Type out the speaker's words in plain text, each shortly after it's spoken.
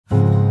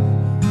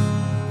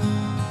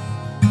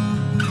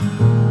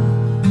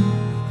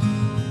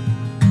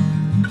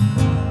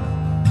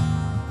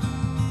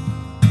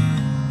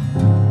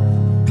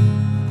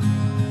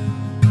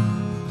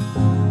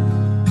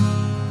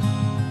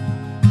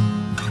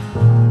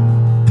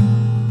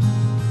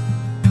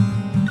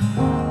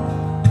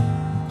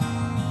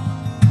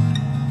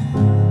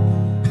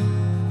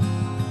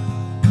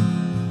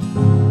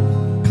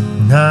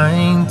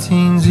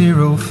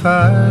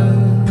1905.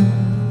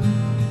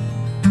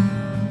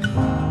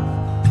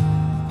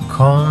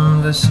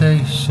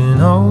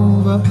 Conversation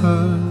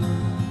overheard.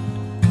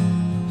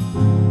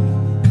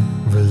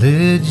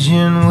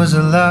 Religion was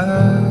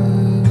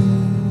alive.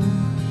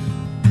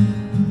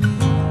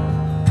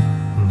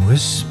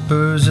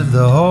 Whispers of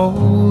the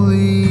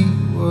holy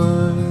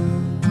word.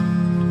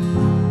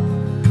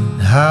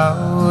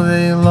 How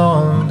they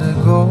longed to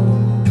go,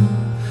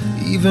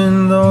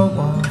 even though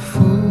on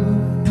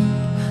food,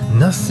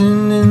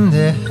 nothing in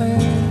their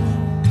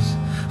hands,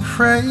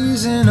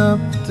 raising up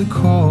the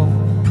call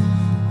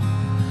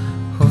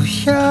of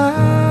Yah,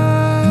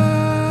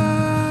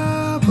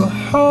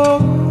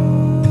 behold,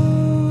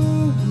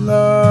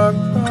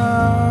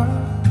 Akbar.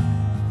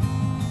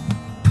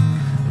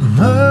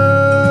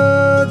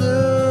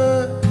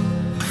 Mother,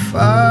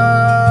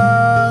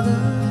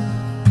 father,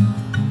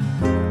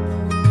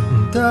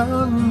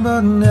 done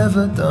but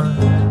never done.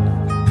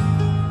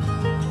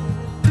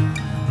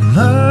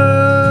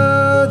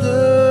 Mother,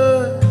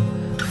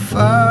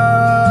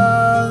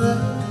 father,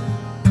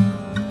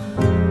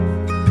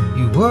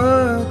 you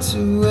were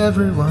to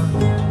everyone.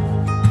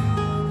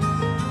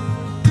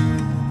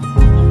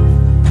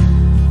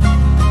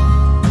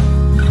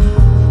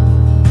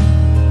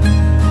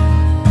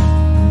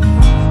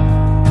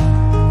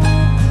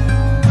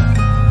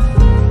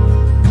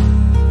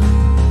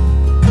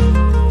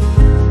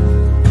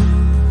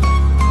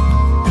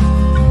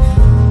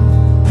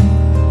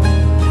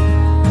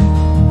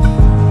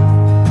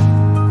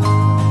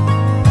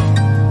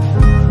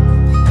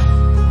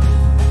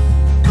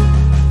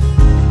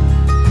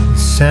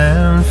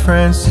 San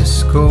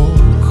Francisco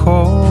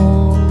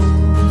calls,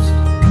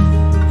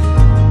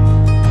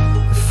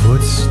 the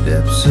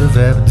footsteps of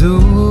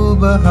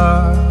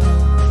Abdu'l-Baha.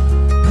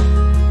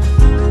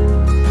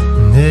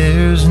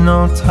 There's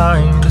no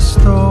time to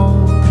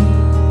stall.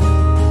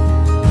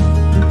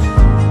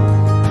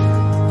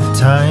 The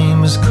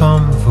time has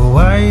come for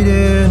wide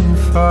and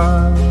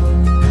far.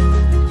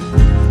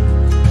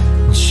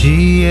 And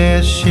she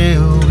asked,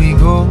 shall we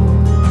go?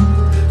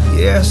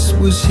 Yes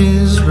was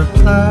his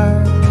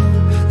reply.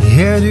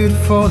 Headed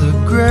for the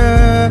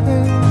grand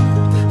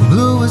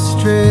blue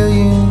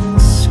Australian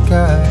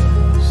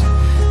skies.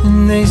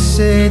 And they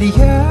said,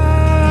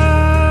 yeah,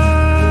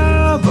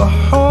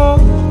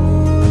 behold,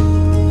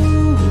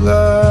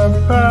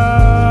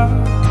 Akbar.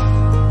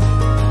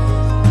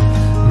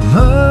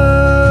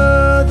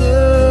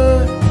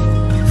 Mother,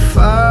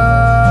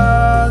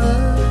 father,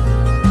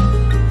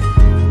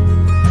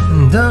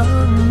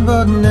 done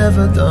but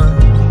never done.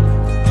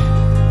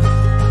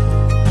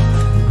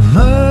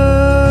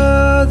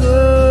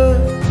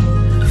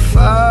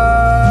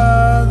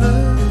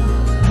 Father,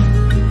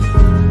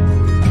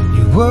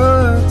 you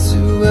were to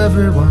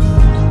everyone.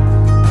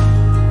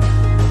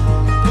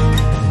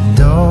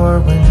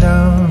 Darwin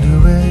down to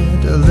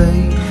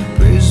Adelaide,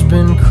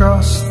 Brisbane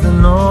crossed the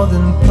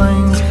northern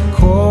plains,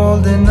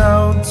 calling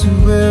out to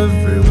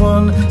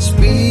everyone,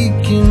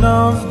 speaking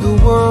of the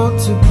world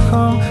to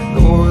come.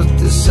 North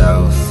to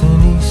south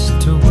and east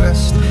to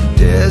west,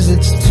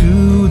 deserts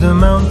to the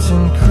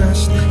mountain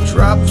crest,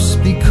 drops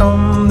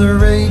become the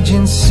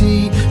raging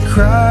sea,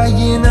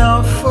 crying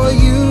out for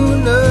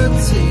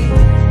unity.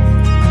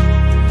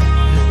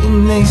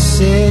 And they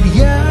said,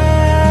 yeah,